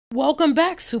Welcome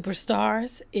back,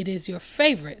 superstars. It is your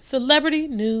favorite celebrity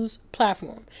news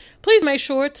platform. Please make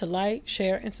sure to like,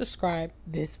 share, and subscribe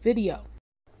this video.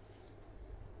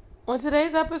 On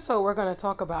today's episode, we're going to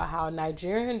talk about how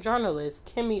Nigerian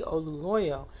journalist Kemi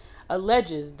Olunloyo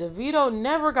alleges Davido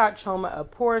never got Chioma a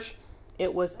Porsche.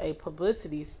 It was a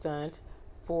publicity stunt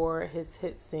for his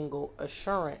hit single,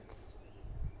 Assurance.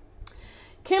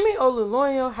 Kemi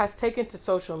Olunloyo has taken to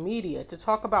social media to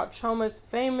talk about Chioma's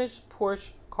famous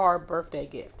Porsche car birthday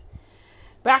gift.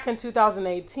 Back in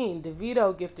 2018,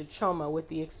 Davido gifted Chioma with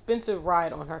the expensive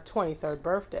ride on her 23rd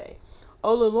birthday.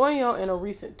 Olunloyo, in a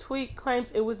recent tweet,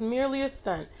 claims it was merely a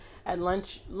stunt at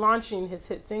launching his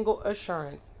hit single,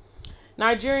 Assurance.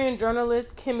 Nigerian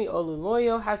journalist Kemi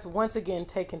Olunloyo has once again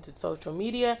taken to social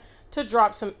media to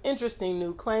drop some interesting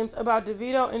new claims about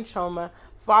Davido and Chioma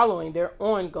following their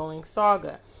ongoing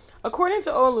saga. According to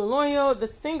Olunloyo, the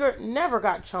singer never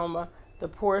got Chioma the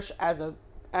Porsche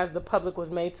as the public was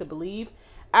made to believe,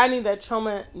 adding that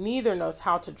Chioma neither knows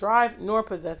how to drive nor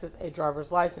possesses a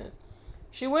driver's license.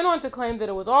 She went on to claim that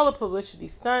it was all a publicity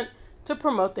stunt to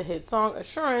promote the hit song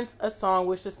Assurance, a song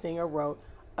which the singer wrote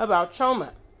about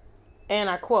Chioma. And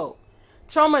I quote,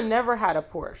 "Chioma never had a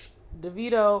Porsche.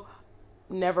 Davido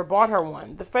never bought her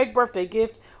one. The fake birthday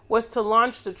gift was to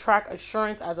launch the track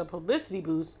Assurance as a publicity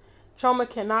boost. Chioma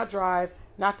cannot drive,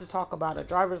 not to talk about a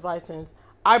driver's license.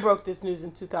 I broke this news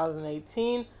in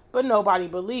 2018, but nobody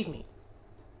believed me."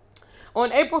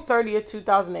 On April 30th,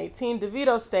 2018,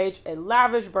 Davido staged a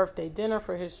lavish birthday dinner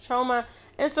for his Chioma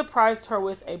and surprised her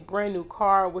with a brand new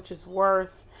car, which is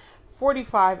worth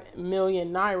 45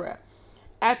 million naira.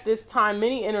 At this time,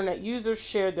 many internet users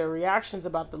shared their reactions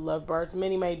about the lovebirds.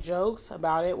 Many made jokes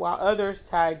about it, while others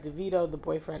tagged Davido the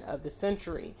boyfriend of the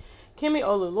century. Kemi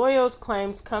Olunloyo's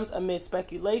claims comes amid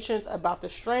speculations about the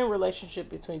strained relationship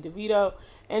between Davido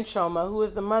and Chioma, who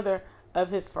is the mother of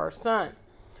his first son.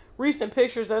 Recent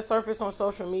pictures that surfaced on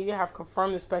social media have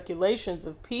confirmed the speculations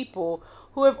of people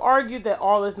who have argued that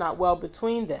all is not well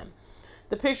between them.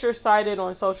 The picture cited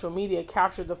on social media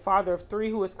captured the father of three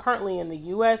who is currently in the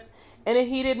U.S. in a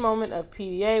heated moment of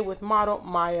PDA with model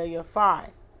Maya Yafai.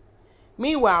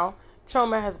 Meanwhile,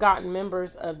 Chioma has gotten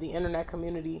members of the internet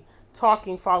community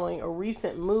talking following a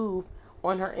recent move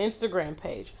on her Instagram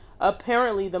page.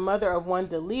 Apparently, the mother of one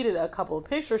deleted a couple of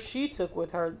pictures she took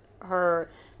with her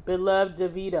beloved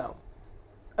Davido.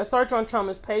 A search on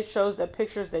Chioma's page shows that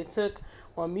pictures they took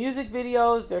on music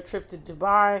videos, their trip to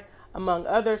Dubai, among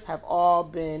others, have all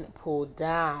been pulled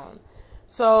down.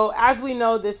 So, as we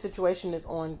know, this situation is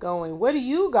ongoing. What do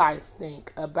you guys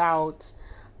think about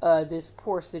this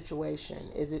poor situation?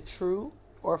 Is it true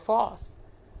or false?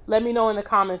 Let me know in the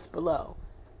comments below.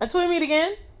 Until we meet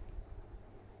again,